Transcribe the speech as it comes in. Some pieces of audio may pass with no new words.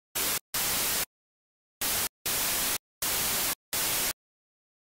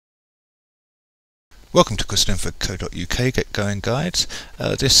Welcome to linford.co.uk Get Going Guides.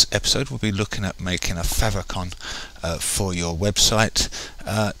 This episode will be looking at making a favicon for your website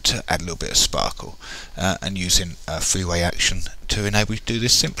to add a little bit of sparkle and using Freeway Action to enable you to do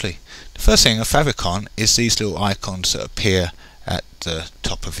this simply. The first thing, a favicon is these little icons that appear at the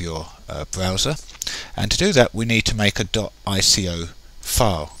top of your browser, and to do that we need to make a .ico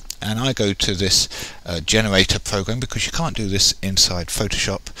file. And I go to this generator program because you can't do this inside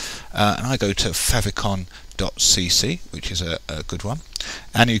Photoshop, and I go to favicon.cc, which is a good one,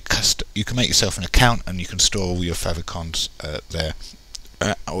 and you can make yourself an account and you can store all your favicons there,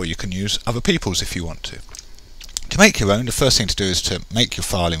 or you can use other people's if you want to. To make your own, the first thing to do is to make your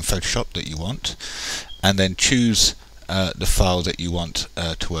file in Photoshop that you want, and then choose the file that you want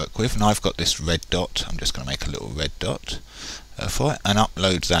to work with. And I've got this red dot. I'm just going to make a little red dot for it and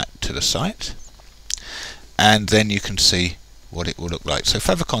upload that to the site, and then you can see what it will look like. So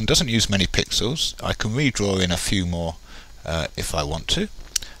favicon doesn't use many pixels. I can redraw in a few more if I want to,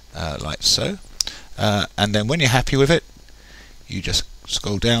 like so, and then when you're happy with it you just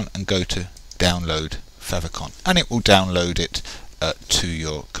scroll down and go to download favicon, and it will download it to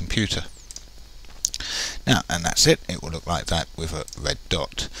your computer. Now, and that's it. It will look like that with a red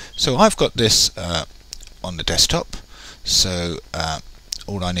dot. So I've got this on the desktop, so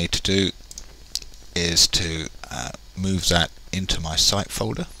all I need to do is to move that into my site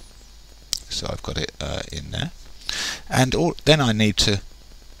folder. So I've got it in there, and then I need to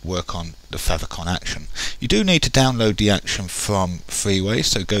work on the favicon action. You do need to download the action from Freeway,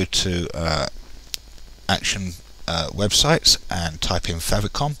 so go to action websites and type in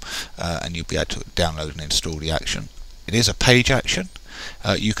favicon, and you'll be able to download and install the action. It is a page action.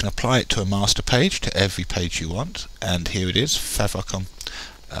 You can apply it to a master page, to every page you want, and here it is, favicon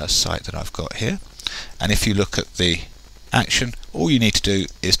site that I've got here. And if you look at the action, all you need to do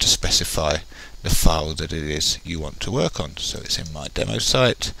is to specify the file that it is you want to work on. So it's in my demo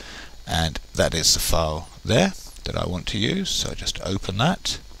site, and that is the file there that I want to use. So I just open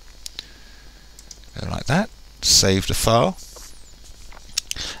that, go like that, save the file,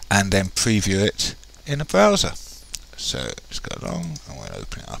 and then preview it in a browser. So just go along and we'll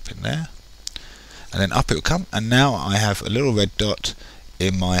open it up in there, and then up it will come, and now I have a little red dot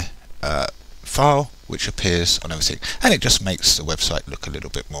in my file which appears on everything, and it just makes the website look a little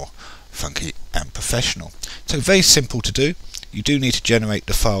bit more funky and professional. So very simple to do. You do need to generate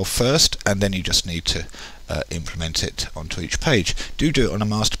the file first, and then you just need to implement it onto each page. Do it on a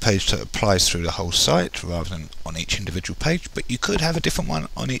master page so it applies through the whole site rather than on each individual page, but you could have a different one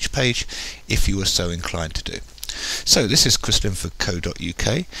on each page if you were so inclined to do. So this is linford.co.uk.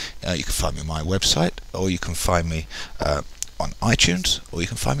 You can find me on my website, or you can find me on iTunes, or you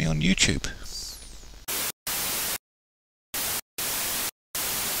can find me on YouTube.